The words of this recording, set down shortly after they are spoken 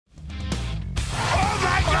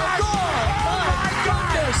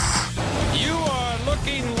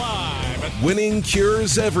Winning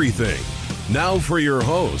cures everything. Now for your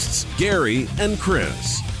hosts, Gary and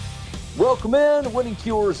Chris. Welcome in. Winning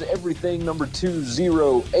Cures Everything, number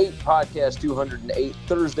 208, podcast 208,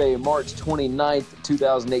 Thursday, March 29th,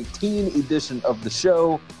 2018 edition of the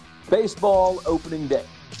show. Baseball opening day.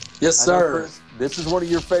 Yes, sir. Chris, this is one of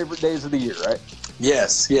your favorite days of the year, right?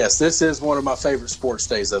 Yes. This is one of my favorite sports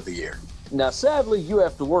days of the year. Now, sadly, you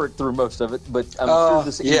have to work through most of it, but I'm sure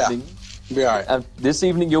this evening, be all right. This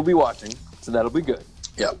evening you'll be watching, so that'll be good.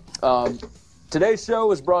 Yep. Today's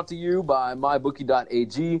show is brought to you by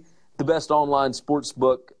mybookie.ag, the best online sports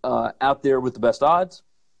book out there with the best odds.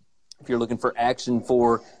 If you're looking for action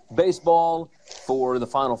for baseball, for the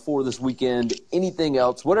Final Four this weekend, anything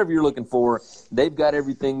else, whatever you're looking for, they've got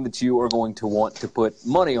everything that you are going to want to put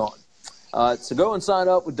money on. So go and sign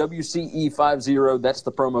up with WCE50. That's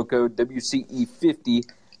the promo code, WCE50.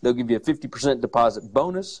 They'll give you a 50% deposit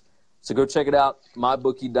bonus. So go check it out,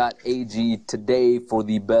 mybookie.ag today for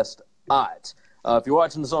the best odds. If you're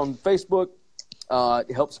watching this on Facebook, to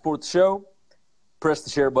help support the show, press the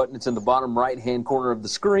share button. It's in the bottom right-hand corner of the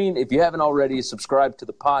screen. If you haven't already, subscribe to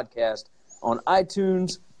the podcast on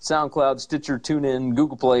iTunes, SoundCloud, Stitcher, TuneIn,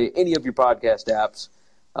 Google Play, any of your podcast apps.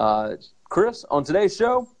 Chris, on today's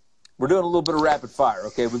show, we're doing a little bit of rapid fire,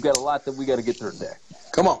 okay? We've got a lot that we got to get through today.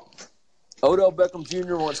 Come on. Odell Beckham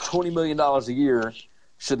Jr. wants $20 million a year.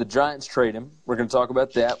 Should the Giants trade him? We're going to talk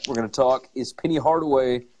about that. We're going to talk, is Penny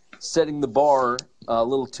Hardaway setting the bar a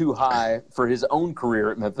little too high for his own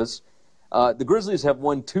career at Memphis? The Grizzlies have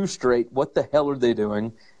won 2 straight. What the hell are they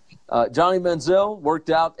doing? Johnny Manziel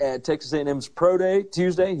worked out at Texas A&M's Pro Day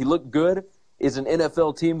Tuesday. He looked good. Is an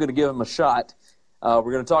NFL team going to give him a shot? We're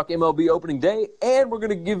going to talk MLB opening day, and we're going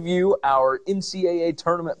to give you our NCAA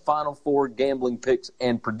tournament Final Four gambling picks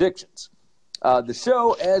and predictions. The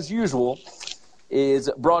show, as usual,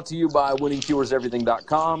 is brought to you by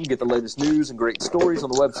winningcureseverything.com. Get the latest news and great stories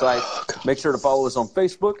on the website. Make sure to follow us on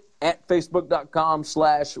Facebook at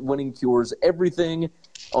facebook.com/winningcureseverything,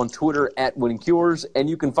 on Twitter at winningcures, and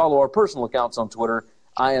you can follow our personal accounts on Twitter.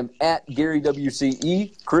 I am at Gary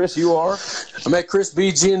WCE. Chris, you are? I'm at Chris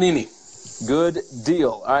B. Giannini. Good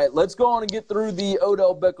deal. All right, let's go on and get through the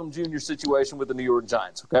Odell Beckham Jr. situation with the New York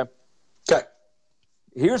Giants, okay? Okay.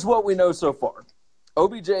 Here's what we know so far.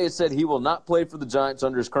 OBJ has said he will not play for the Giants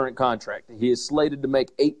under his current contract. He is slated to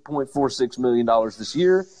make $8.46 million this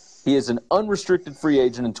year. He is an unrestricted free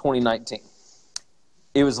agent in 2019.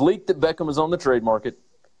 It was leaked that Beckham is on the trade market.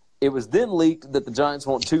 It was then leaked that the Giants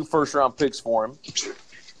want 2 first-round picks for him.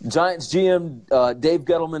 Giants GM Dave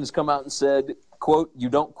Gettleman has come out and said, quote, "You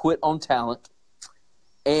don't quit on talent."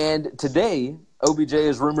 And today, OBJ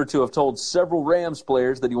is rumored to have told several Rams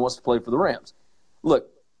players that he wants to play for the Rams. Look,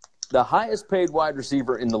 the highest paid wide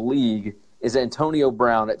receiver in the league is Antonio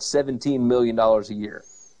Brown at $17 million a year.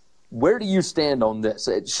 Where do you stand on this?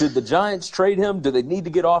 Should the Giants trade him? Do they need to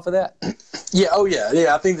get off of that? Yeah,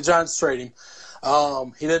 I think the Giants trade him.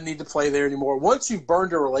 He doesn't need to play there anymore. Once you've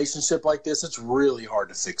burned a relationship like this, it's really hard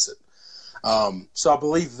to fix it. So I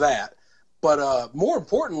believe that. But more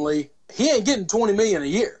importantly, he ain't getting $20 million a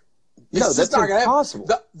year. No, that's not impossible.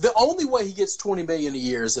 The only way he gets $20 million a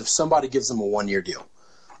year is if somebody gives him a 1-year deal.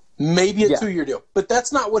 Maybe a 2-year deal. But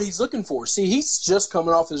that's not what he's looking for. See, he's just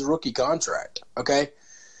coming off his rookie contract, okay?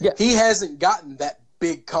 Yeah. He hasn't gotten that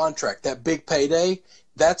big contract, that big payday.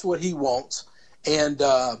 That's what he wants. And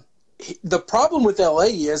the problem with L.A.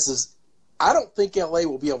 is I don't think L.A.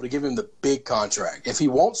 will be able to give him the big contract. If he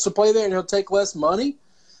wants to play there and he'll take less money,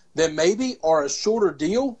 then maybe, or a shorter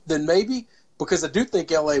deal, then maybe, because I do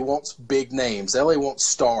think L.A. wants big names. L.A. wants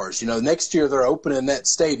stars. You know, next year they're opening that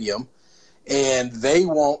stadium, and they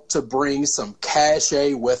want to bring some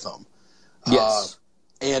cachet with them. Yes.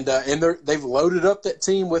 And they've loaded up that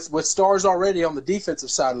team with stars already on the defensive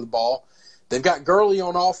side of the ball. They've got Gurley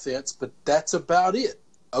on offense, but that's about it.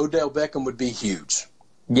 Odell Beckham would be huge.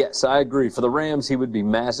 Yes, I agree. For the Rams, he would be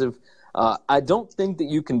massive. I don't think that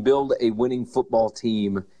you can build a winning football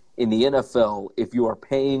team in the NFL if you are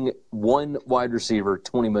paying one wide receiver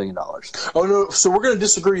 $20 million. Oh, no. So we're going to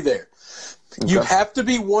disagree there. Okay. You have to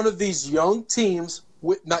be one of these young teams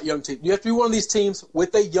you have to be one of these teams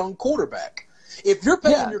with a young quarterback. If you're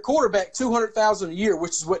paying your quarterback $200,000 a year,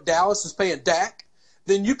 which is what Dallas is paying Dak,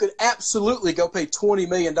 then you could absolutely go pay $20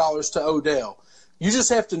 million to Odell. You just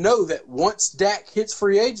have to know that once Dak hits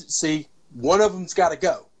free agency, one of them's got to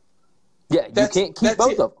go. Yeah, you can't keep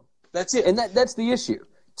both of them. That's it. And that's the issue.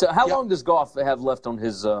 So how long does Goff have left on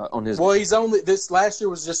his Well, he's only – this last year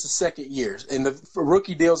was just a second year, and the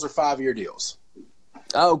rookie deals are 5-year deals.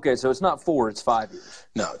 Oh, okay, so it's not 4, it's 5 years.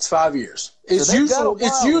 No, it's 5 years. It's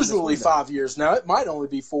usually 5 years. Now, it might only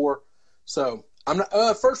be 4. So I'm not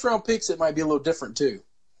first round picks. It might be a little different too.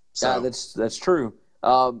 So that's true.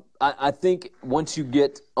 I think once you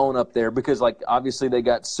get on up there, because like obviously they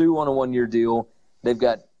got Sue on a 1-year deal, they've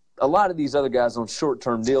got a lot of these other guys on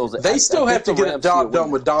short-term deals. They still have to get a job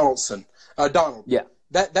done with Donaldson. Donald. Yeah,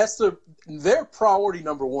 that's their priority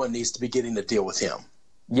number one needs to be getting a deal with him.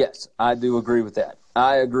 Yes, I do agree with that.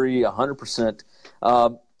 I agree 100%.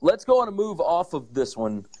 Let's go on and move off of this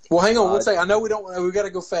one. Well, hang on one second. I know we got to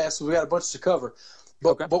go fast, so we got a bunch to cover.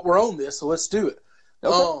 But we're on this, so let's do it.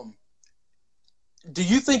 Okay. Do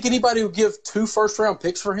you think anybody would give 2 first-round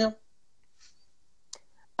picks for him?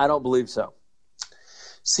 I don't believe so.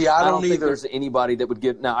 See, I don't think either. There's anybody that would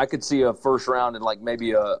give. Now, I could see a first round and like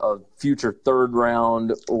maybe a future 3rd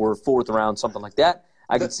round or 4th round, something like that.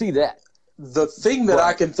 I could see that. The thing that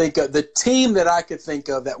I can think of, the team that I could think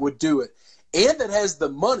of that would do it, and that has the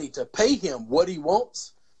money to pay him what he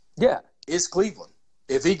wants, is Cleveland.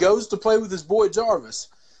 If he goes to play with his boy Jarvis,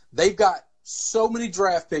 they've got so many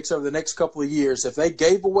draft picks over the next couple of years. If they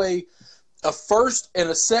gave away a first and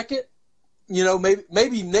a second,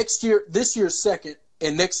 maybe this year's second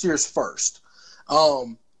and next year's first,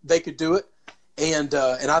 they could do it. And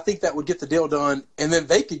I think that would get the deal done, and then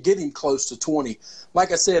they could get him close to 20.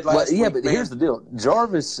 Like I said last week, but here's the deal.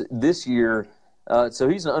 Jarvis this year, so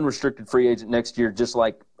he's an unrestricted free agent next year, just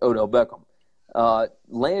like Odell Beckham.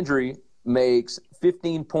 Landry makes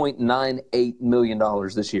 $15.98 million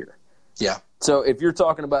this year. Yeah. So if you're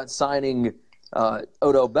talking about signing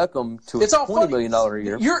Odell Beckham to $20 million a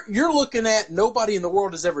year. You're looking at nobody in the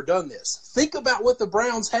world has ever done this. Think about what the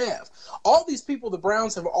Browns have. All these people the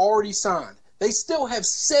Browns have already signed. They still have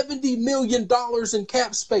 $70 million in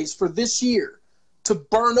cap space for this year to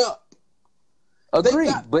burn up.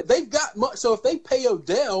 Agreed. They've got much. So if they pay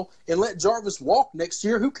Odell and let Jarvis walk next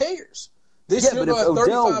year, who cares? This year, but if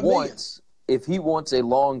Odell if he wants a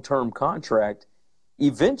long-term contract,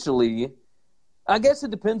 eventually, I guess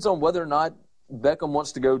it depends on whether or not Beckham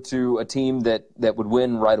wants to go to a team that would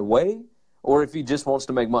win right away, or if he just wants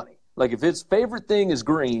to make money. Like if his favorite thing is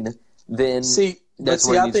green, then that's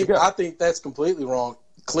where he needs to go. I think that's completely wrong.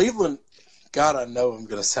 Cleveland, God, I know I'm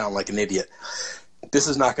going to sound like an idiot. This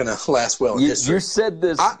is not going to last well in history. You said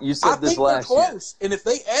this. You said this last year. I think they're close. And if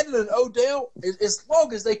they added an Odell, as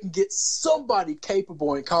long as they can get somebody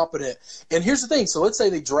capable and competent. And here's the thing. So let's say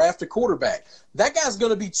they draft a quarterback. That guy's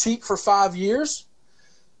going to be cheap for 5 years.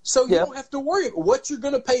 So you don't have to worry. What you're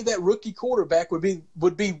going to pay that rookie quarterback would be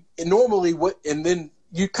normally what, and then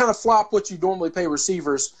you kind of flop what you normally pay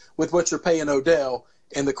receivers with what you're paying Odell,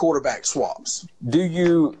 and the quarterback swaps.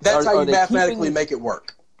 That's how you mathematically make it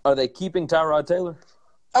work. Are they keeping Tyrod Taylor?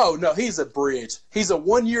 Oh, no, he's a bridge. He's a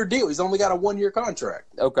 1-year deal. He's only got a 1-year contract.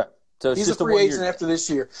 Okay. So he's a free agent after this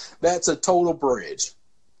year. That's a total bridge.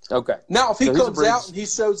 Okay. Now, if he comes out and he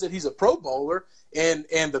shows that he's a Pro Bowler and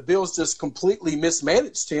the Bills just completely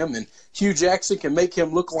mismanaged him and Hugh Jackson can make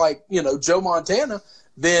him look like, Joe Montana,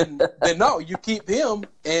 then no, you keep him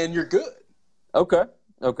and you're good. Okay.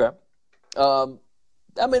 I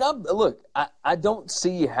don't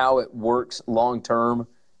see how it works long term,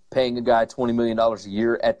 paying a guy $20 million a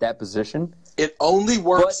year at that position. It only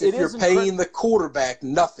works if you're paying the quarterback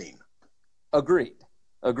nothing. Agreed.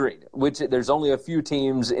 Which there's only a few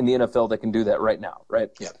teams in the NFL that can do that right now, right?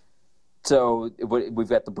 Yeah. So we've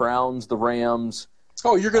got the Browns, the Rams.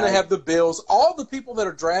 Oh, you're going to have the Bills. All the people that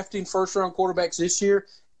are drafting first-round quarterbacks this year,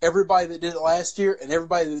 everybody that did it last year, and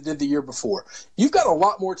everybody that did the year before. You've got a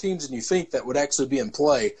lot more teams than you think that would actually be in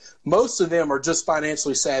play. Most of them are just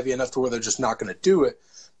financially savvy enough to where they're just not going to do it.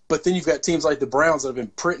 But then you've got teams like the Browns that have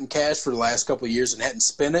been printing cash for the last couple of years and hadn't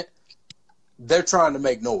spent it. They're trying to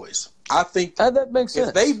make noise. I think that makes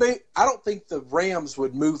sense. I don't think the Rams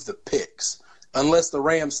would move the picks unless the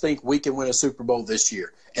Rams think we can win a Super Bowl this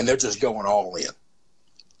year, and they're just going all in.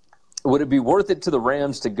 Would it be worth it to the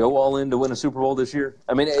Rams to go all in to win a Super Bowl this year?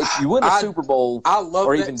 I mean, if you win a Super Bowl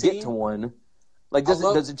or even get to one,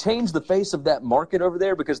 does it change the face of that market over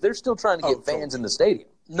there? Because they're still trying to get fans in the stadium.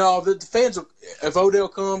 No, the fans – if Odell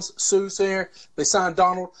comes, Sue's there, they sign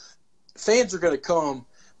Donald, fans are going to come.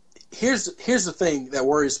 Here's the thing that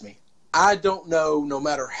worries me. I don't know, no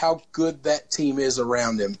matter how good that team is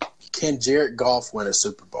around him, can Jared Goff win a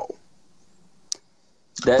Super Bowl?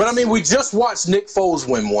 But, I mean, we just watched Nick Foles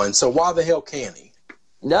win one, so why the hell can't he?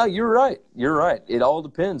 No, you're right. It all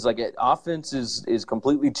depends. Offense is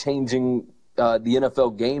completely changing the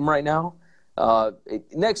NFL game right now.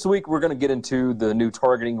 Next week, we're going to get into the new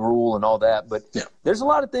targeting rule and all that, but there's a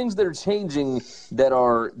lot of things that are changing that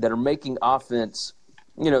are making offense –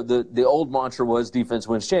 the old mantra was defense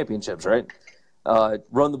wins championships, right?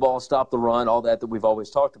 Run the ball, stop the run, all that we've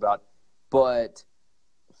always talked about. But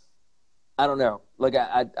I don't know. Like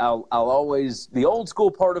I'll always, the old school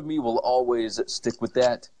part of me will always stick with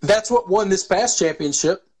that. That's what won this past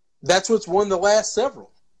championship. That's what's won the last several.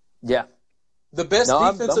 Yeah. The best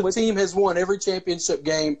defensive team has won every championship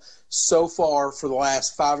game so far for the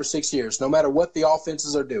last 5 or 6 years, no matter what the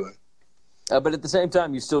offenses are doing. But at the same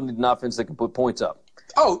time, you still need an offense that can put points up.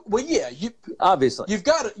 Oh, well, yeah. Obviously. You've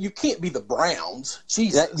got to, you can't be the Browns.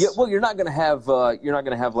 Jesus. Well, you're not going to have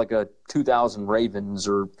like a 2000 Ravens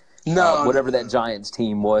or whatever that Giants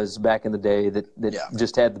team was back in the day that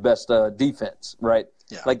just had the best defense, right?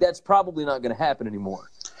 Yeah. Like that's probably not going to happen anymore.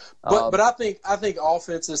 But I think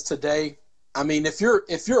offenses today, I mean, if you're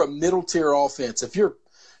a middle tier offense, if you're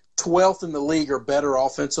 12th in the league or better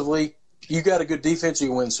offensively, you got a good defense, you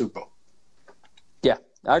can win the Super Bowl. Yeah,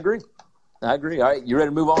 I agree. All right, you ready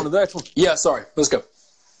to move on to the next one? Yeah, sorry. Let's go.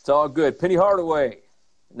 It's all good. Penny Hardaway.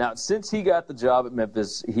 Now, since he got the job at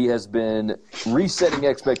Memphis, he has been resetting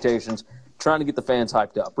expectations, trying to get the fans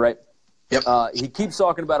hyped up, right? Yep. He keeps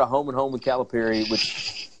talking about a home and home with Calipari,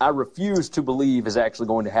 which I refuse to believe is actually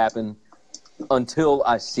going to happen until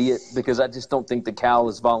I see it, because I just don't think that Cal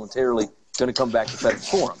is voluntarily going to come back to FedEx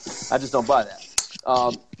Forum. I just don't buy that.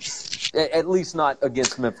 At least not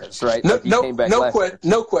against Memphis, right?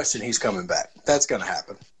 No question he's coming back. That's going to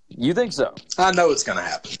happen. You think so? I know it's going to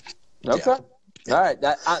happen. Okay. Yeah. All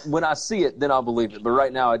right. When I see it, then I'll believe it. But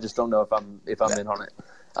right now, I just don't know if I'm in on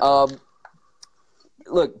it.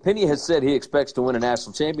 Look, Penny has said he expects to win a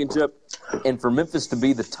national championship and for Memphis to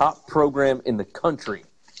be the top program in the country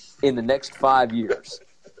in the next 5 years.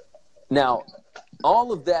 Now,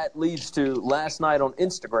 all of that leads to last night on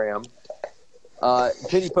Instagram,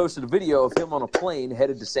 Penny posted a video of him on a plane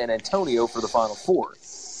headed to San Antonio for the Final Four.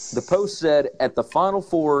 The post said, at the Final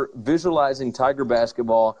Four, visualizing Tiger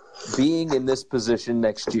basketball being in this position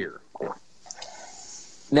next year.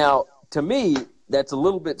 Now, to me, that's a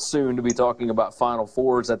little bit soon to be talking about Final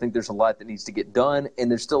Fours. I think there's a lot that needs to get done,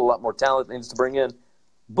 and there's still a lot more talent that needs to bring in.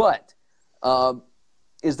 But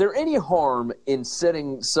is there any harm in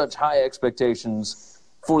setting such high expectations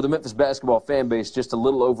for the Memphis basketball fan base just a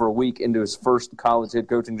little over a week into his first college head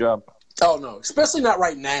coaching job? Oh, no, especially not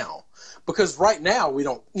right now. Because right now we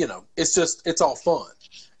don't, it's all fun.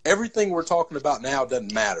 Everything we're talking about now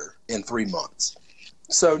doesn't matter in 3 months.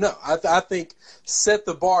 So, no, I think set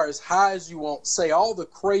the bar as high as you want. Say all the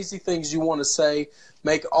crazy things you want to say.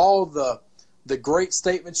 Make all the great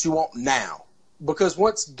statements you want now. Because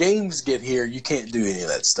once games get here, you can't do any of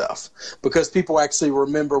that stuff. Because people actually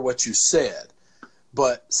remember what you said.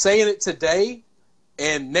 But saying it today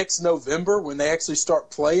and next November when they actually start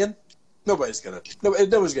playing, nobody's gonna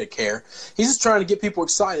care. He's just trying to get people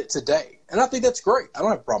excited today. And I think that's great. I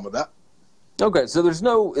don't have a problem with that. Okay, so there's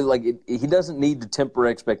no, he doesn't need to temper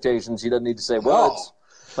expectations. He doesn't need to say, it's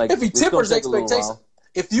like, if he tempers expectations,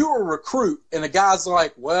 if you're a recruit and a guy's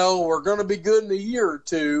like, well, we're going to be good in a year or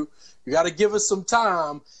two, you got to give us some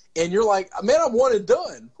time, and you're like, man, I'm one and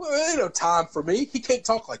done. Well, there ain't no time for me. He can't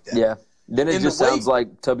talk like that. Yeah. Then it just sounds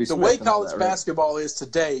like Tubby Smith. The way college basketball is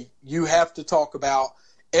today, you have to talk about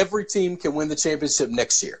every team can win the championship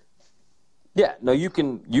next year. Yeah, no, you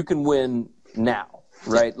can win now,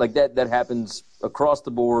 right? Like that happens across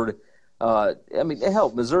the board.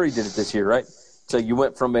 Hell, Missouri did it this year, right? So you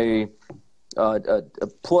went from a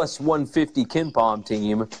plus 150 KenPom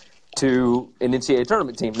team to an NCAA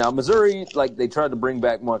tournament team. Now, Missouri, they tried to bring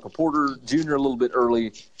back Michael Porter Jr. a little bit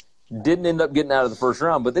early. Didn't end up getting out of the first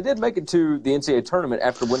round, but they did make it to the NCAA tournament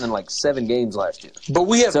after winning 7 games last year. But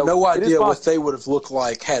we have no idea what they would have looked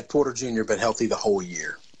like had Porter Jr. been healthy the whole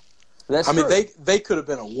year. That's true. They could have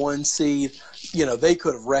been a 1 seed. They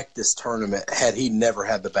could have wrecked this tournament had he never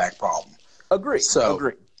had the back problem. Agree.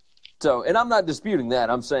 So, and I'm not disputing that.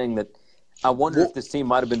 I'm saying that I wonder if this team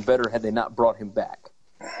might have been better had they not brought him back.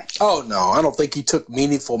 Oh, no. I don't think he took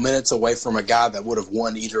meaningful minutes away from a guy that would have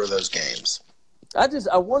won either of those games.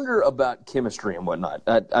 I wonder about chemistry and whatnot.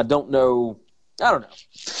 I don't know. I don't know.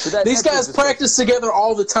 So these guys practice together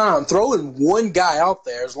all the time. Throwing one guy out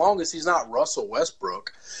there, as long as he's not Russell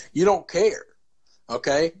Westbrook, you don't care.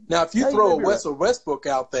 Okay? Now, if you throw a Russell Westbrook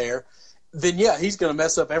out there, then, he's going to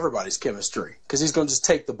mess up everybody's chemistry because he's going to just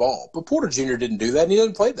take the ball. But Porter Jr. didn't do that, and he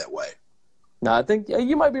didn't play that way. No, I think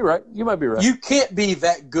you might be right. You can't be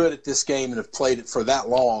that good at this game and have played it for that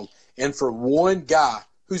long, and for one guy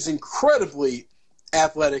who's incredibly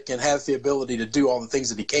athletic and has the ability to do all the things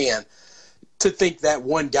that he can, to think that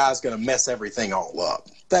one guy's going to mess everything all up.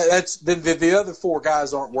 That's the other 4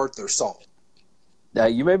 guys aren't worth their salt.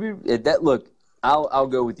 You may be that. Look, I'll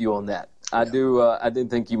go with you on that. I do. I do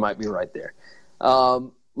think you might be right there.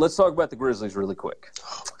 Let's talk about the Grizzlies really quick.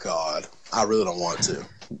 Oh God, I really don't want to.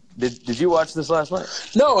 Did you watch this last night?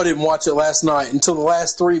 No, I didn't watch it last night until the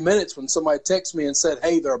last 3 minutes when somebody texted me and said,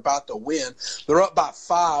 hey, they're about to win. They're up by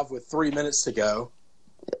 5 with 3 minutes to go.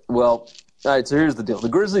 Well, all right, so here's the deal. The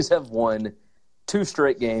Grizzlies have won 2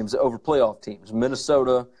 straight games over playoff teams.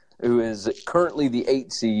 Minnesota, who is currently the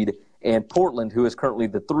 8 seed, and Portland, who is currently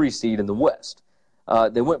the 3 seed in the West.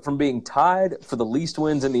 They went from being tied for the least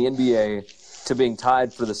wins in the NBA to being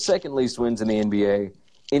tied for the second least wins in the NBA,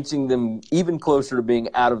 inching them even closer to being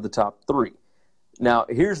out of the top 3. Now,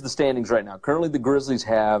 here's the standings right now. Currently, the Grizzlies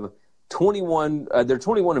have 21. They're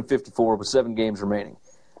 21-54 with 7 games remaining.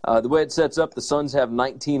 The way it sets up, the Suns have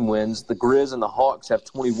 19 wins. The Grizz and the Hawks have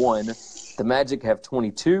 21. The Magic have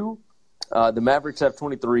 22. The Mavericks have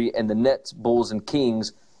 23. And the Nets, Bulls, and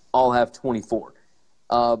Kings all have 24.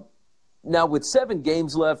 Now, with 7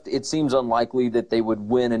 games left, it seems unlikely that they would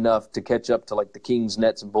win enough to catch up to like the Kings,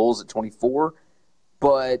 Nets, and Bulls at 24.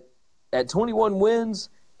 But at 21 wins,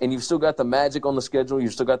 and you've still got the Magic on the schedule,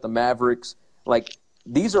 you've still got the Mavericks, like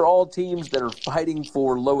these are all teams that are fighting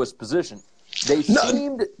for lowest position. They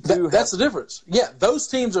seemed to That's the difference. Yeah, those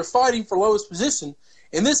teams are fighting for lowest position,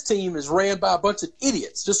 and this team is ran by a bunch of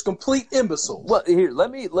idiots, just complete imbeciles. Well, here,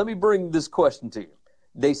 let me bring this question to you.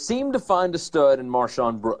 They seem to find a stud in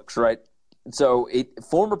Marshawn Brooks, right? So a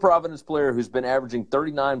former Providence player who's been averaging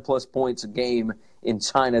 39-plus points a game in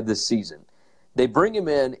China this season. They bring him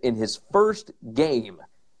in his first game.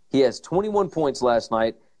 He has 21 points last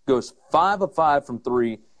night, goes 5 of 5 from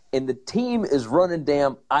 3, and the team is running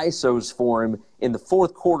damn ISOs for him in the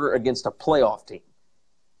fourth quarter against a playoff team.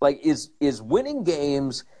 Like, is winning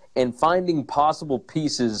games and finding possible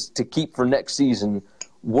pieces to keep for next season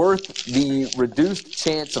worth the reduced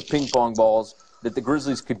chance of ping pong balls that the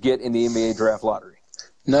Grizzlies could get in the NBA draft lottery?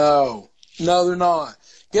 No, they're not.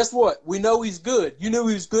 Guess what? We know he's good. You knew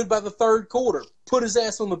he was good by the third quarter. Put his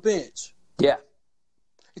ass on the bench. Yeah.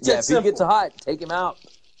 It's if that simple. He gets hot, take him out.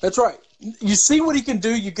 That's right. You see what he can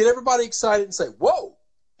do. You get everybody excited and say, whoa,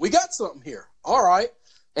 we got something here. All right.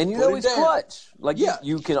 And you know he's clutch. Like, yeah.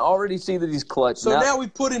 You can already see that he's clutch. So now we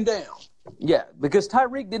put him down. Yeah, because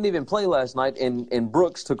Tyreek didn't even play last night, and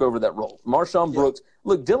Brooks took over that role. Marshawn Brooks.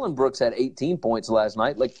 Look, Dylan Brooks had 18 points last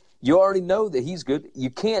night. Like, you already know that he's good. You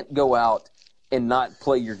can't go out and not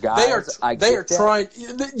play your guys. They are trying.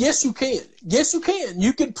 Yes, you can. Yes, you can.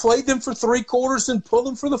 You can play them for 3 quarters and pull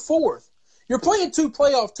them for the fourth. You're playing 2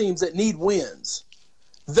 playoff teams that need wins.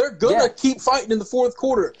 They're going to keep fighting in the fourth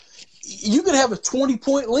quarter. You could have a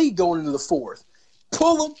 20-point lead going into the fourth.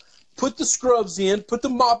 Pull them, put the scrubs in, put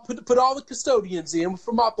all the custodians in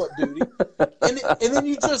for mop-up duty, and then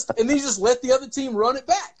you just let the other team run it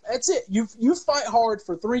back. That's it. You fight hard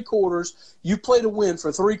for 3 quarters. You play to win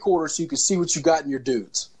for 3 quarters so you can see what you got in your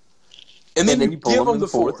dudes. And then you give them the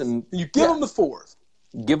fourth. And you give them the fourth.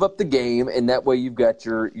 Give up the game, and that way you've got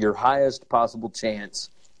your highest possible chance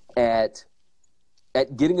at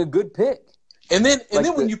getting a good pick. And then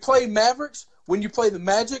when you play Mavericks, when you play the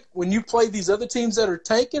Magic, when you play these other teams that are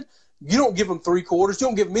tanking, you don't give them 3 quarters. You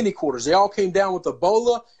don't give them any quarters. They all came down with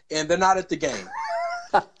Ebola, and they're not at the game.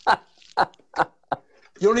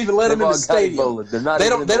 You don't even let them in the stadium. They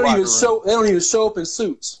don't even show up in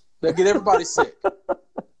suits. They get everybody sick.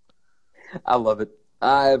 I love it.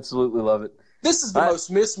 I absolutely love it. This is the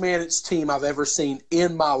most mismanaged team I've ever seen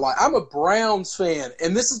in my life. I'm a Browns fan,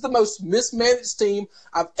 and this is the most mismanaged team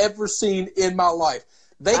I've ever seen in my life.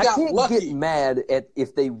 They got lucky. I can't get mad at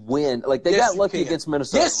if they win. Like, they got lucky against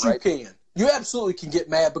Minnesota, Yes, you can. You absolutely can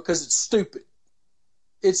get mad because it's stupid.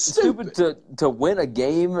 It's stupid to win a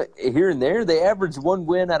game here and there. They average 1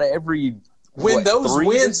 win out of every those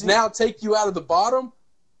wins now take you out of the bottom.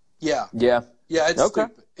 Yeah. It's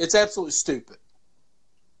stupid. It's absolutely stupid.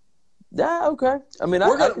 Yeah, okay. I mean,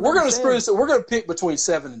 we're gonna screw this. We're gonna pick between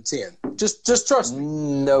 7 and 10. Just trust me.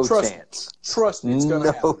 No chance. Trust me. It's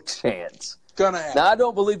gonna happen. No chance. Gonna happen. Now, I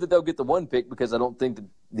don't believe that they'll get the 1 pick because I don't think that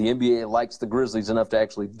the NBA likes the Grizzlies enough to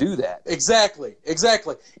actually do that. Exactly.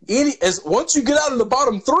 Once you get out of the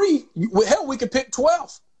bottom 3, hell, we could pick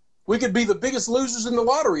 12. We could be the biggest losers in the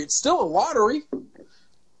lottery. It's still a lottery.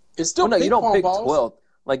 It's still you don't pick balls. 12.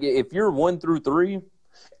 Like, if you're 1 through 3.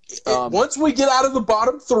 Once we get out of the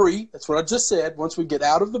bottom 3, that's what I just said. Once we get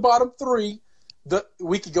out of the bottom 3,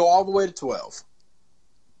 we could go all the way to 12.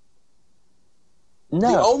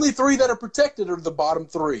 No. The only 3 that are protected are the bottom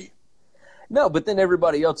 3. No, but then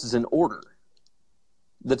everybody else is in order.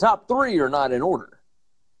 The top 3 are not in order.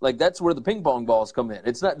 Like, that's where the ping pong balls come in.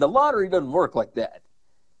 It's not, the lottery doesn't work like that.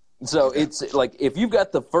 So it's like, if you've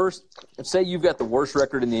got say you've got the worst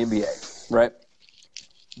record in the NBA, right?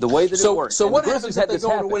 The way that it works. So what happens if they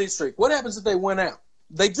go on a winning streak? What happens if they win out?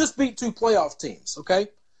 They just beat 2 playoff teams, okay?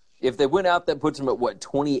 If they win out, that puts them at, what,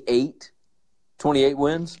 28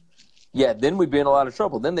 wins? Yeah, then we'd be in a lot of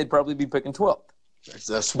trouble. Then they'd probably be picking 12th.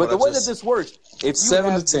 But the way that this works, if you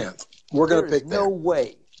 7 to 10, we're going to pick there. There's no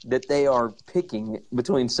way that they are picking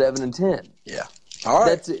between 7 and 10. Yeah. All right.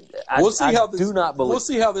 That's it. We'll see how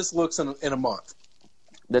this looks in a month.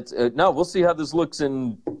 We'll see how this looks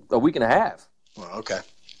in a week and a half. Well, okay.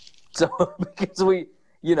 So because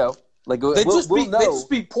they just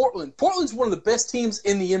beat Portland. Portland's one of the best teams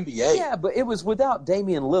in the NBA. Yeah, but it was without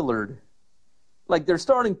Damian Lillard. Like, their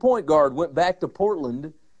starting point guard went back to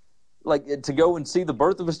Portland, like, to go and see the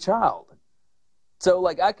birth of his child. So,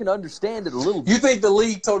 like, I can understand it a little bit. You think the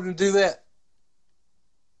league told him to do that?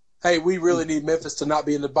 Hey, we really need Memphis to not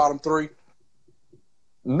be in the bottom 3.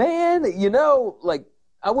 Man,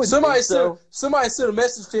 I wouldn't Somebody think sent a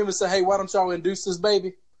message to him and said, hey, why don't y'all induce this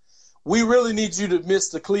baby? We really need you to miss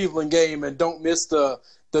the Cleveland game and don't miss the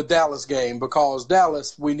Dallas game, because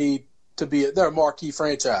Dallas, we need to be they're a marquee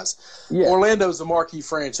franchise. Yeah. Orlando's a marquee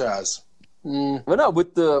franchise. Well, no,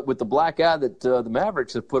 with the black eye that the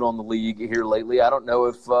Mavericks have put on the league here lately, I don't know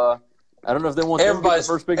if they want everybody's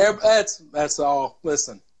the first pick. That's all.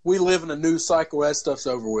 Listen, we live in a news cycle. That stuff's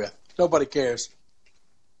over with. Nobody cares.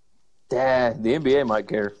 Dad, the NBA might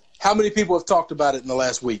care. How many people have talked about it in the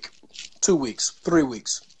last week? 2 weeks? 3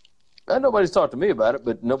 weeks? Nobody's talked to me about it,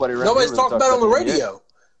 but nobody's talked about it on the radio.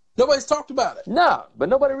 Nobody's talked about it. No, but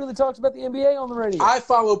nobody really talks about the NBA on the radio. I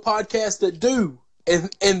follow podcasts that do,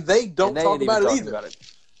 and they don't talk about it either.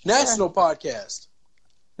 National podcast.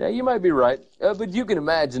 Yeah, you might be right. But you can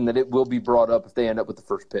imagine that it will be brought up if they end up with the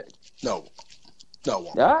first pick. No.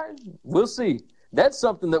 All right, we'll see. That's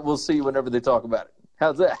something that we'll see whenever they talk about it.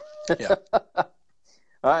 How's that? Yeah. All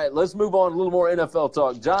right, let's move on. A little more NFL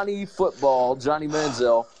talk. Johnny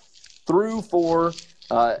Manziel, threw for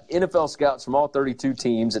NFL scouts from all 32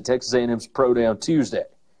 teams at Texas A&M's Pro Day on Tuesday.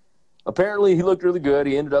 Apparently, he looked really good.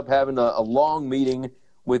 He ended up having a long meeting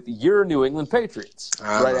with your New England Patriots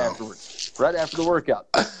afterwards, right after the workout.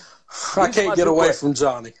 I can't get away from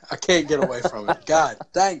Johnny. I can't get away from it. God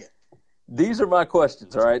dang it. These are my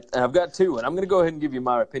questions, all right? And I've got 2, and I'm going to go ahead and give you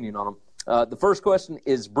my opinion on them. The first question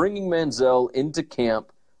is bringing Manziel into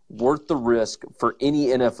camp worth the risk for any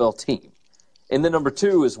NFL team? And then number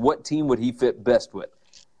 2 is what team would he fit best with?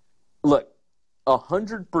 Look,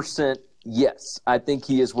 100% yes, I think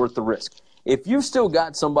he is worth the risk. If you've still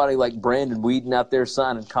got somebody like Brandon Weeden out there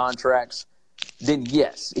signing contracts, then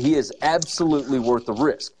yes, he is absolutely worth the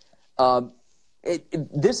risk.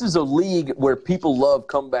 This is a league where people love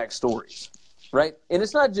comeback stories, right? And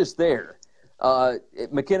it's not just there.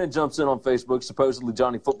 McKenna jumps in on Facebook. Supposedly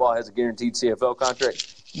Johnny Football has a guaranteed CFL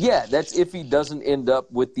contract. Yeah, that's if he doesn't end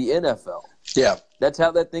up with the NFL. Yeah. That's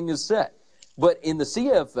how that thing is set. But in the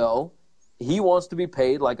CFL, he wants to be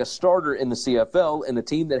paid like a starter in the CFL, and the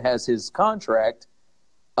team that has his contract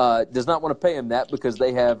does not want to pay him that because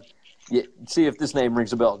they have – see if this name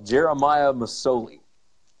rings a bell – Jeremiah Masoli.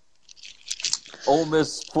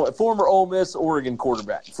 Former Ole Miss Oregon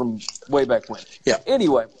quarterback from way back when. Yeah.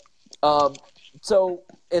 Anyway, so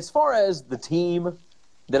as far as the team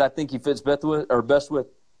that I think he fits best with,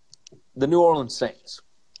 the New Orleans Saints.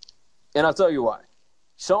 And I'll tell you why.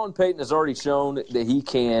 Sean Payton has already shown that he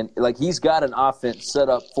can – he's got an offense set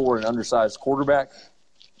up for an undersized quarterback.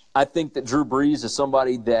 I think that Drew Brees is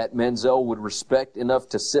somebody that Manziel would respect enough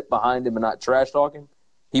to sit behind him and not trash talk him.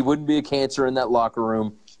 He wouldn't be a cancer in that locker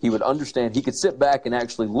room. He would understand. He could sit back and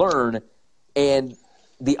actually learn, and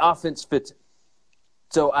the offense fits him.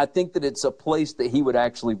 So I think that it's a place that he would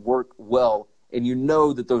actually work well, and you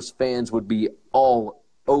know that those fans would be all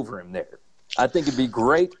over him there. I think it'd be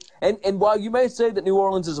great. And while you may say that New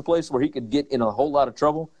Orleans is a place where he could get in a whole lot of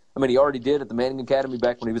trouble, I mean, he already did at the Manning Academy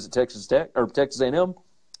back when he was at Texas Tech or Texas A&M.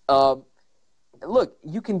 Look,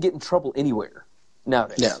 you can get in trouble anywhere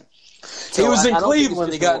nowadays. Yeah. So he was in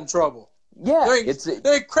Cleveland. He got in trouble. Yeah.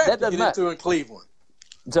 They crap to get into in Cleveland.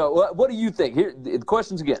 So what do you think? Here, the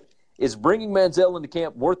questions again. Is bringing Manziel into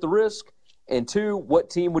camp worth the risk? And 2, what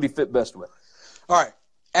team would he fit best with? All right.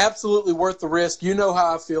 Absolutely worth the risk. You know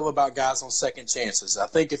how I feel about guys on second chances. I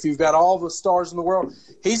think if you've got all the stars in the world,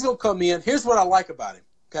 he's going to come in. Here's what I like about him,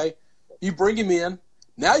 okay? You bring him in.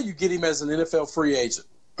 Now you get him as an NFL free agent,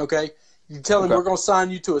 okay? You tell him we're going to sign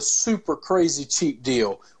you to a super crazy cheap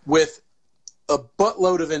deal with a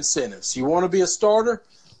buttload of incentives. You want to be a starter?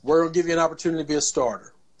 We're going to give you an opportunity to be a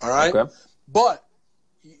starter, all right? Okay. But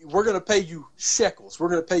we're going to pay you shekels. We're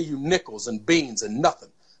going to pay you nickels and beans and nothing.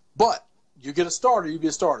 But you get a starter, you be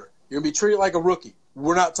a starter. You're going to be treated like a rookie.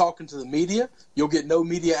 We're not talking to the media. You'll get no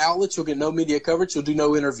media outlets. You'll get no media coverage. You'll do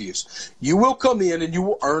no interviews. You will come in and you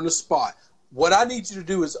will earn a spot. What I need you to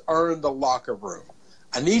do is earn the locker room.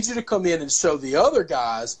 I need you to come in and show the other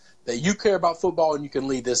guys that you care about football and you can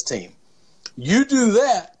lead this team. You do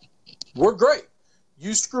that, we're great.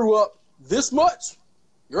 You screw up this much,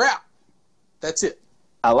 you're out. That's it.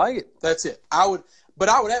 I like it. That's it. I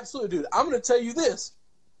would absolutely do it. I'm going to tell you this.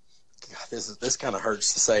 God, this kind of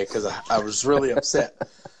hurts to say because I was really upset.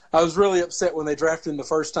 I was really upset when they drafted him the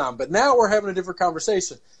first time. But now we're having a different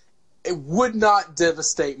conversation. It would not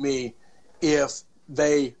devastate me if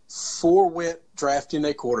they forewent drafting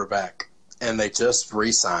a quarterback and they just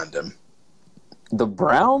re-signed him. The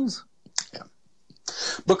Browns? Yeah.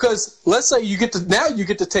 Because let's say you get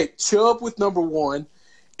to take Chubb with number 1,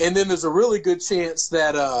 and then there's a really good chance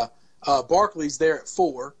that Barkley's there at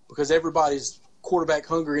 4 because everybody's quarterback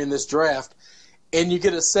hungry in this draft, and you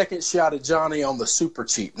get a second shot at Johnny on the super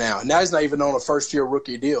cheap now. And now he's not even on a first-round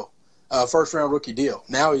rookie deal.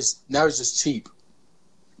 Now he's just cheap.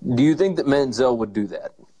 Do you think that Manziel would do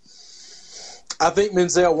that? I think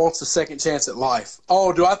Manziel wants a second chance at life.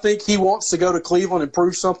 Oh, do I think he wants to go to Cleveland and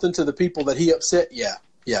prove something to the people that he upset? Yeah.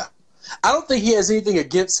 I don't think he has anything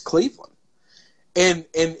against Cleveland. And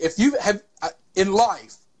if you have in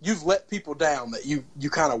life, you've let people down that you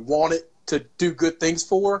kind of wanted to do good things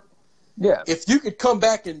for. Yeah. If you could come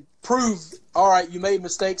back and prove, all right, you made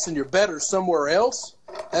mistakes and you're better somewhere else,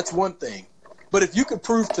 that's one thing. But if you could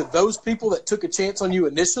prove to those people that took a chance on you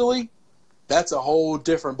initially, that's a whole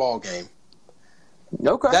different ball game.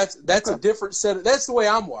 Okay. That's a different set. That's the way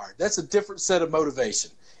I'm wired. That's a different set of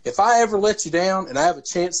motivation. If I ever let you down and I have a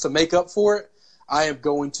chance to make up for it, I am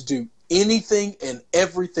going to do anything and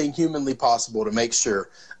everything humanly possible to make sure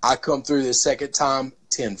I come through this second time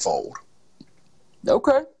tenfold.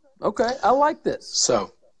 Okay. I like this.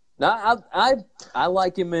 So now I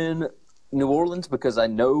like him in New Orleans because I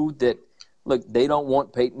know that, look, they don't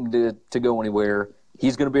want Peyton to go anywhere.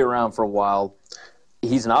 He's going to be around for a while.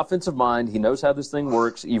 He's an offensive mind. He knows how this thing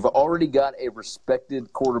works. You've already got a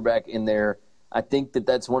respected quarterback in there. I think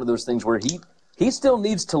that's one of those things where he still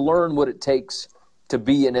needs to learn what it takes to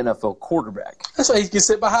be an NFL quarterback. That's why he can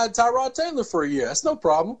sit behind Tyrod Taylor for a year. That's no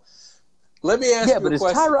problem. Let me ask you a question. Yeah, but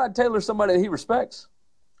is Tyrod Taylor somebody that he respects?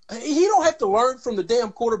 He don't have to learn from the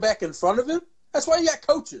damn quarterback in front of him. That's why you got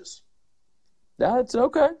coaches. That's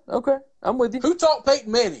okay. I'm with you. Who taught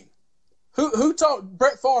Peyton Manning? Who taught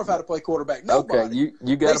Brett Favre how to play quarterback? Nobody. Okay,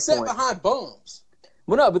 you got a point. They sat behind bums.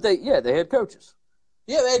 Well, no, but they had coaches.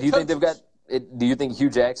 Yeah, they had coaches. Think they've got? Do you think Hugh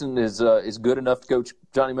Jackson is good enough to coach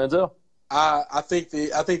Johnny Manziel? I think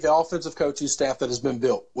the offensive coaching staff that has been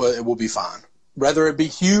built will be fine. Whether it be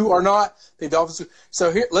Hugh or not, I think the offensive.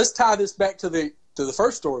 So here, let's tie this back to the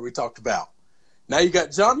first story we talked about. Now you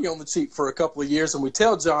got Johnny on the cheap for a couple of years, and we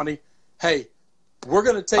tell Johnny, "Hey, we're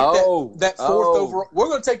going to take that fourth overall. We're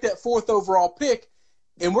going to take that 4th overall pick,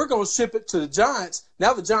 and we're going to ship it to the Giants.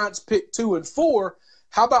 Now the Giants pick 2 and 4.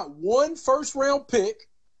 How about 1 first-round pick,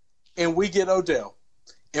 and we get Odell?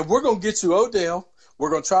 And we're going to get you Odell.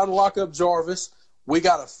 We're going to try to lock up Jarvis. We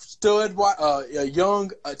got a stud, a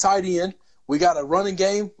young tight end. We got a running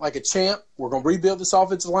game like a champ. We're going to rebuild this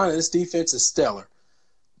offensive line, and this defense is stellar."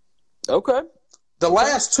 Okay. The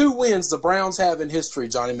last 2 wins the Browns have in history,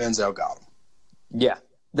 Johnny Manziel got them. Yeah.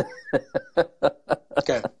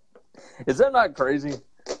 Okay. Is that not crazy?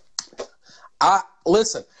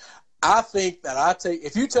 Listen, I think that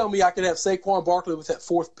if you tell me I could have Saquon Barkley with that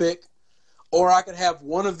 4th pick, or I could have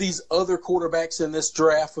one of these other quarterbacks in this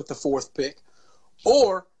draft with the 4th pick,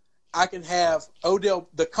 or I can have Odell,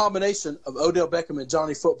 the combination of Odell Beckham and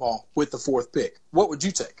Johnny Football with the 4th pick, what would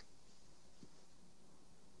you take?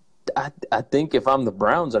 I think if I'm the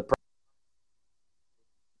Browns, I'd probably.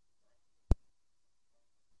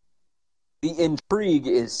 The intrigue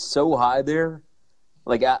is so high there.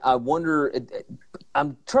 Like, I wonder –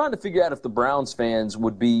 I'm trying to figure out if the Browns fans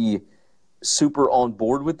would be super on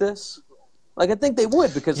board with this. Like, I think they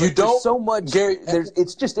would because there's so much –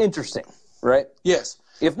 it's just interesting, right? Yes.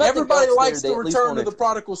 If everybody likes the return of the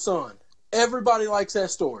prodigal son. Everybody likes that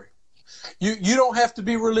story. You don't have to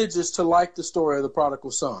be religious to like the story of the prodigal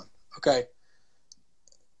son, okay?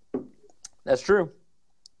 That's true.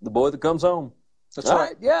 The boy that comes home. That's All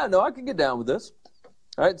right. Yeah, no, I can get down with this.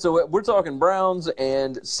 All right, so we're talking Browns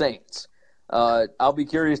and Saints. I'll be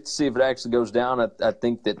curious to see if it actually goes down. I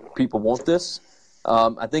think that people want this.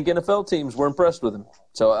 I think NFL teams were impressed with him.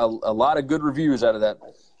 So a lot of good reviews out of that.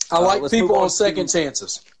 I like people on second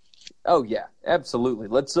chances. Oh, yeah, absolutely.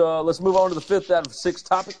 Let's move on to the 5th out of 6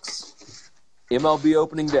 topics, MLB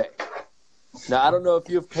opening day. Now, I don't know if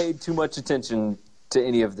you've paid too much attention to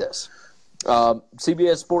any of this.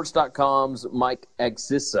 CBSSports.com's Mike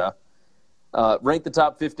Axissa ranked the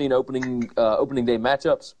top 15 opening day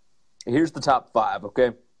matchups. Here's the top 5,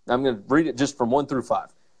 okay? I'm going to read it just from 1 through 5.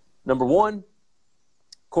 Number 1,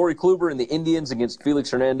 Corey Kluber and the Indians against Felix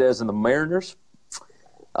Hernandez and the Mariners.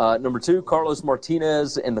 Number 2, Carlos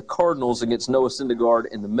Martinez and the Cardinals against Noah Syndergaard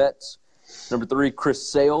and the Mets. Number 3, Chris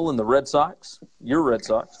Sale and the Red Sox, your Red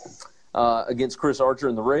Sox, against Chris Archer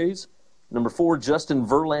and the Rays. Number 4, Justin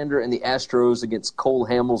Verlander and the Astros against Cole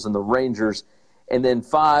Hamels and the Rangers. And then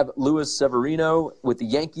 5, Luis Severino with the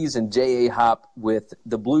Yankees and J.A. Happ with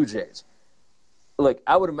the Blue Jays. Look,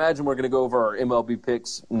 I would imagine we're going to go over our MLB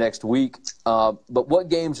picks next week. But what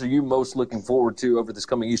games are you most looking forward to over this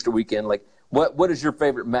coming Easter weekend? Like, what is your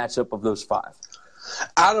favorite matchup of those 5?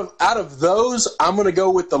 Out of those, I'm going to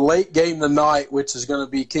go with the late game tonight, which is going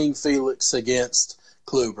to be King Felix against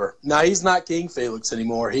Kluber. Now, he's not King Felix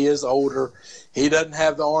anymore. He is older. He doesn't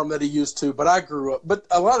have the arm that he used to, but I grew up. But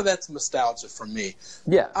a lot of that's nostalgia for me.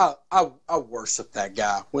 Yeah. I worship that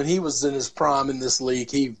guy. When he was in his prime in this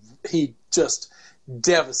league, he just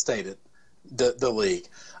devastated the league.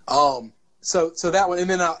 So that one, and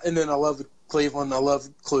then I love Cleveland. I love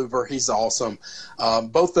Kluber. He's awesome.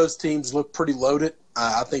 Both those teams look pretty loaded.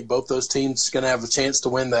 I think both those teams are going to have a chance to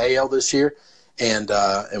win the AL this year. And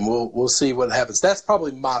we'll see what happens. That's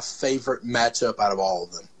probably my favorite matchup out of all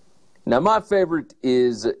of them. Now, my favorite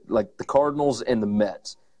is like the Cardinals and the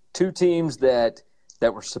Mets, 2 teams that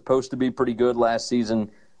were supposed to be pretty good last season,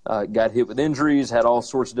 got hit with injuries, had all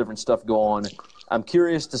sorts of different stuff go on. I'm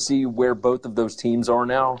curious to see where both of those teams are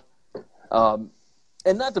now.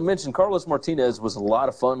 And not to mention, Carlos Martinez was a lot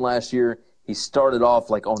of fun last year. He started off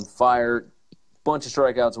like on fire, bunch of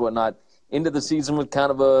strikeouts and whatnot, into the season with kind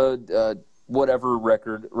of a whatever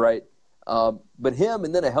record, right? But him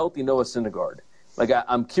and then a healthy Noah Syndergaard. Like,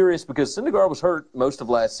 I'm curious because Syndergaard was hurt most of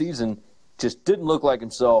last season, just didn't look like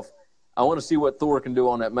himself. I want to see what Thor can do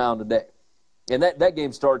on that mound today. And that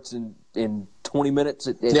game starts in 20 minutes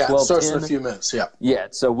at 12:10. Yeah, it starts in a few minutes, yeah. Yeah,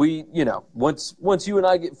 so we, once you and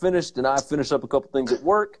I get finished and I finish up a couple things at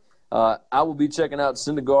work, I will be checking out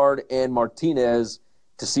Syndergaard and Martinez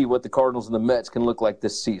to see what the Cardinals and the Mets can look like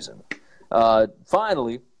this season.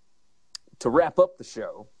 Finally, to wrap up the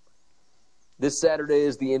show, this Saturday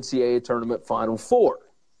is the NCAA Tournament Final Four.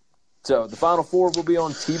 So the Final Four will be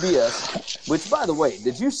on TBS, which, by the way,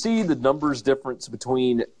 did you see the numbers difference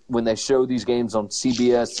between when they show these games on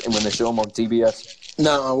CBS and when they show them on TBS?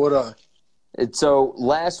 No, what? And so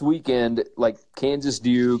last weekend, like Kansas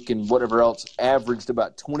Duke and whatever else, averaged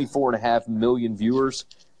about 24.5 million viewers.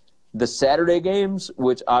 The Saturday games,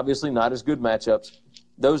 which obviously not as good matchups,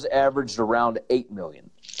 those averaged around 8 million.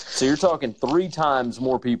 So you're talking 3 times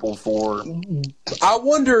more people for. I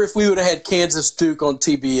wonder if we would have had Kansas Duke on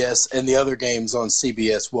TBS and the other games on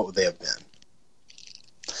CBS, what would they have been?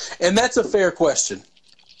 And that's a fair question.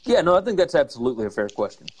 Yeah, no, I think that's absolutely a fair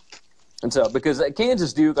question. And so, because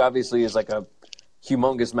Kansas Duke obviously is like a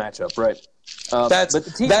humongous matchup, right? But the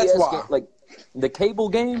TBS that's why. Like the cable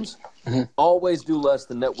games always do less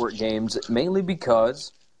than network games, mainly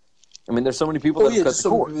because, I mean, there's so many people that have cut the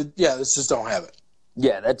cord. Yeah, let's just don't have it.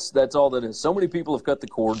 Yeah, that's all that is. So many people have cut the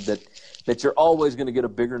cord that you're always going to get a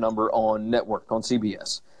bigger number on network, on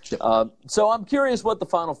CBS. Yep. So I'm curious what the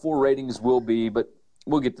Final Four ratings will be, but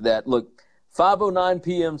we'll get to that. Look, 5:09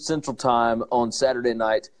 p.m. Central Time on Saturday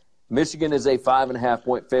night. Michigan is a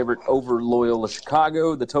 5.5-point favorite over Loyola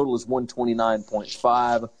Chicago. The total is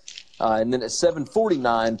 129.5. And then at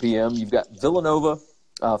 7:49 p.m., you've got Villanova,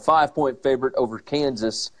 5-point favorite over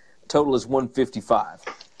Kansas. Total is 155.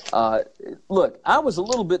 Look, I was a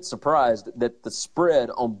little bit surprised that the spread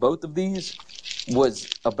on both of these was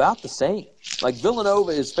about the same. Like,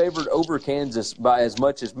 Villanova is favored over Kansas by as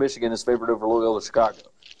much as Michigan is favored over Loyola Chicago.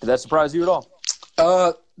 Did that surprise you at all?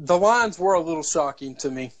 The lines were a little shocking to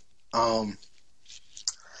me. I'm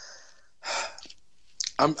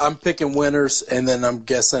picking winners, and then I'm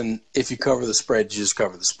guessing if you cover the spread, you just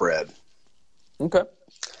cover the spread. Okay. All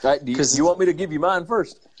right, do you want me to give you mine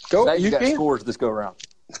first? Go. You got scores this go around.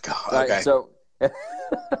 God, okay. Right, so,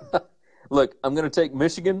 look, I'm going to take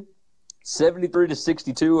Michigan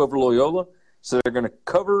 73-62 over Loyola. So they're going to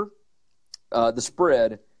cover the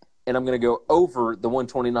spread, and I'm going to go over the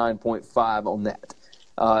 129.5 on that.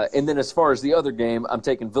 And then as far as the other game, I'm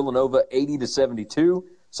taking Villanova 80-72.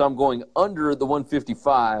 So I'm going under the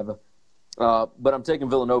 155, but I'm taking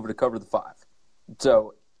Villanova to cover the 5.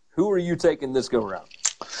 So who are you taking this go around?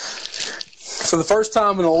 For the first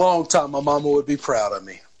time in a long time, my mama would be proud of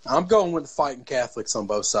me. I'm going with the fighting Catholics on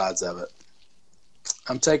both sides of it.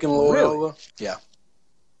 I'm taking Loyola. Really? Yeah.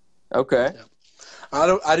 Okay.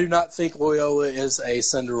 Yeah. I do not think Loyola is a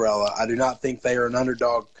Cinderella. I do not think they are an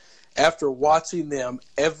underdog after watching them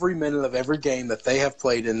every minute of every game that they have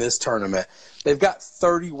played in this tournament. They've got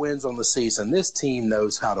 30 wins on the season. This team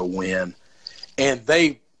knows how to win, and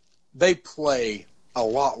they play a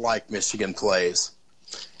lot like Michigan plays.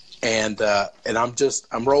 And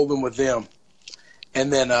I'm rolling with them.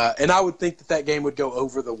 And then and I would think that game would go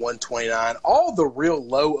over the 129. All the real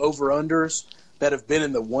low over-unders that have been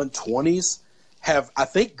in the 120s have, I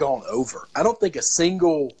think, gone over. I don't think a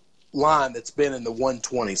single line that's been in the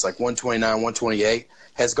 120s, like 129, 128,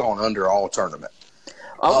 has gone under all tournament.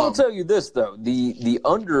 I will tell you this, though. The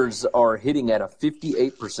unders are hitting at a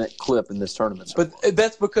 58% clip in this tournament. But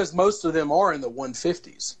that's because most of them are in the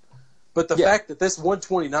 150s. But the fact that this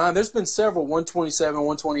 129, there's been several 127,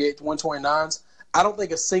 128, 129s. I don't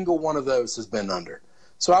think a single one of those has been under.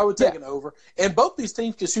 So I would take it over. And both these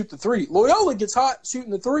teams can shoot the three. Loyola gets hot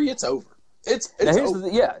shooting the three, it's over. It's now here's over.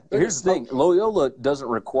 Here's the thing. Loyola doesn't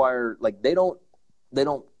require, like, they don't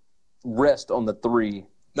rest on the three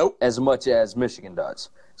as much as Michigan does.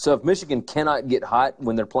 So if Michigan cannot get hot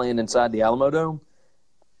when they're playing inside the Alamo Dome,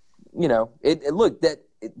 you know,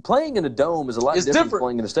 playing in a dome is a lot different than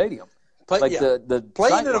playing in a stadium. Playing in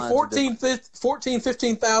a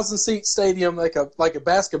 15,000 seat stadium like a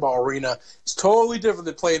basketball arena is totally different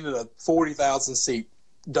than playing in a 40,000 seat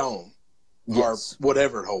dome or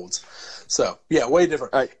whatever it holds. So way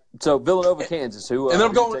different. All right. So Villanova, Kansas. And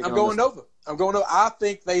I'm going Nova. I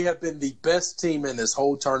think they have been the best team in this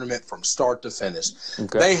whole tournament from start to finish.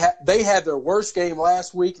 Okay. They had their worst game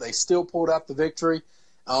last week. They still pulled out the victory,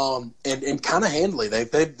 and kind of handily.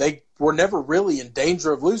 They were never really in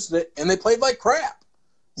danger of losing it, and they played like crap.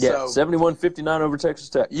 Yeah, 71-59 over Texas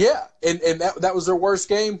Tech. Yeah, and that was their worst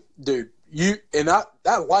game, dude.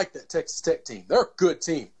 I like that Texas Tech team. They're a good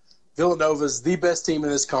team. Villanova's the best team in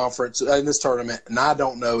this conference, in this tournament, and I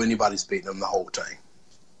don't know anybody's beating them the whole thing.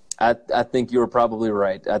 I think you're probably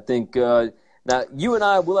right. I think now you and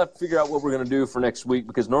I will have to figure out what we're going to do for next week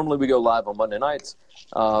because normally we go live on Monday nights.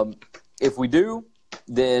 If we do,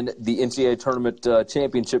 then the NCAA tournament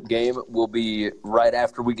championship game will be right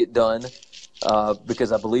after we get done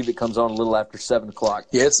because I believe it comes on a little after 7 o'clock.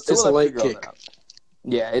 Yeah, it's a late kick.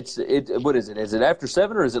 Yeah, what is it? Is it after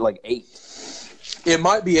 7 or is it like 8? It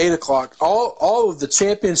might be 8 o'clock. All of the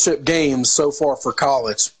championship games so far for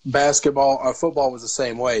college, basketball or football was the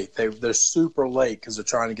same way. They're super late because they're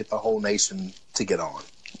trying to get the whole nation to get on.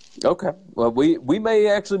 Okay. Well, we may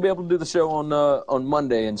actually be able to do the show on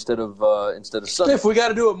Monday instead of Sunday. If we got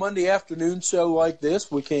to do a Monday afternoon show like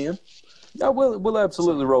this, we can. Yeah, we'll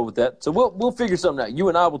absolutely roll with that. So we'll figure something out. You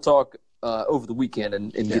and I will talk over the weekend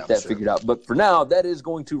and get that figured out. But for now, that is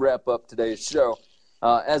going to wrap up today's show.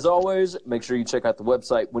 As always, make sure you check out the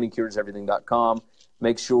website, winningcureseverything.com.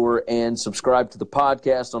 Make sure and subscribe to the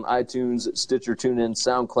podcast on iTunes, Stitcher, TuneIn,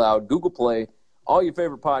 SoundCloud, Google Play, all your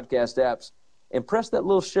favorite podcast apps, and press that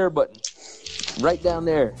little share button right down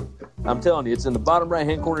there. I'm telling you, it's in the bottom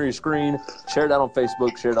right-hand corner of your screen. Share it out on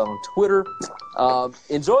Facebook. Share it out on Twitter.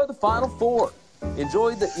 Enjoy the Final Four.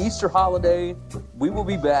 Enjoy the Easter holiday. We will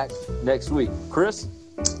be back next week. Chris,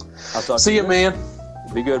 I'll talk to you. See you, man.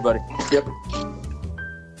 Be good, buddy. Yep.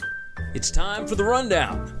 It's time for the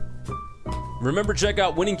rundown. Remember, check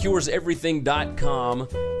out winningcureseverything.com.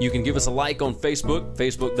 You can give us a like on Facebook,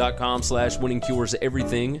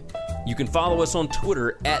 facebook.com/winningcureseverything. You can follow us on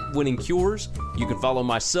Twitter @winningcures. You can follow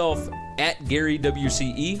myself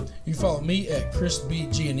 @GaryWCE. You can follow me at Chris B.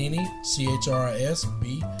 Giannini,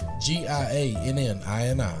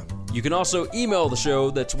 ChrisBGiannini. You can also email the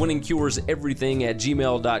show, that's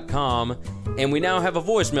winningcureseverything@gmail.com. And we now have a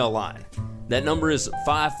voicemail line. That number is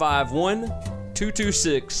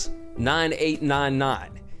 551-226-9899.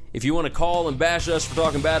 If you want to call and bash us for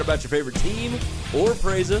talking bad about your favorite team, or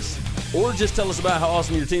praise us, or just tell us about how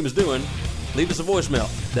awesome your team is doing, leave us a voicemail.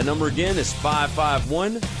 That number again is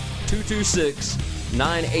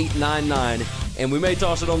 551-226-9899, and we may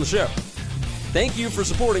toss it on the show. Thank you for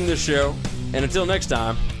supporting this show, and until next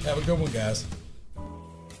time, have a good one, guys.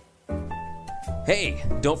 Hey,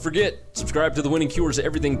 don't forget, subscribe to the Winning Cures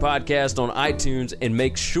Everything podcast on iTunes and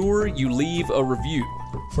make sure you leave a review.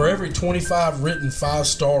 For every 25 written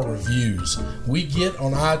 5-star reviews we get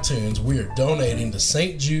on iTunes, we are donating to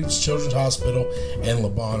St. Jude's Children's Hospital and Le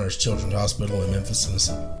Bonheur Children's Hospital in Memphis,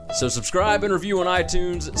 Tennessee. So subscribe and review on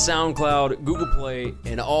iTunes, SoundCloud, Google Play,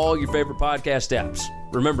 and all your favorite podcast apps.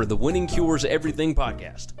 Remember, the Winning Cures Everything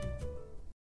podcast.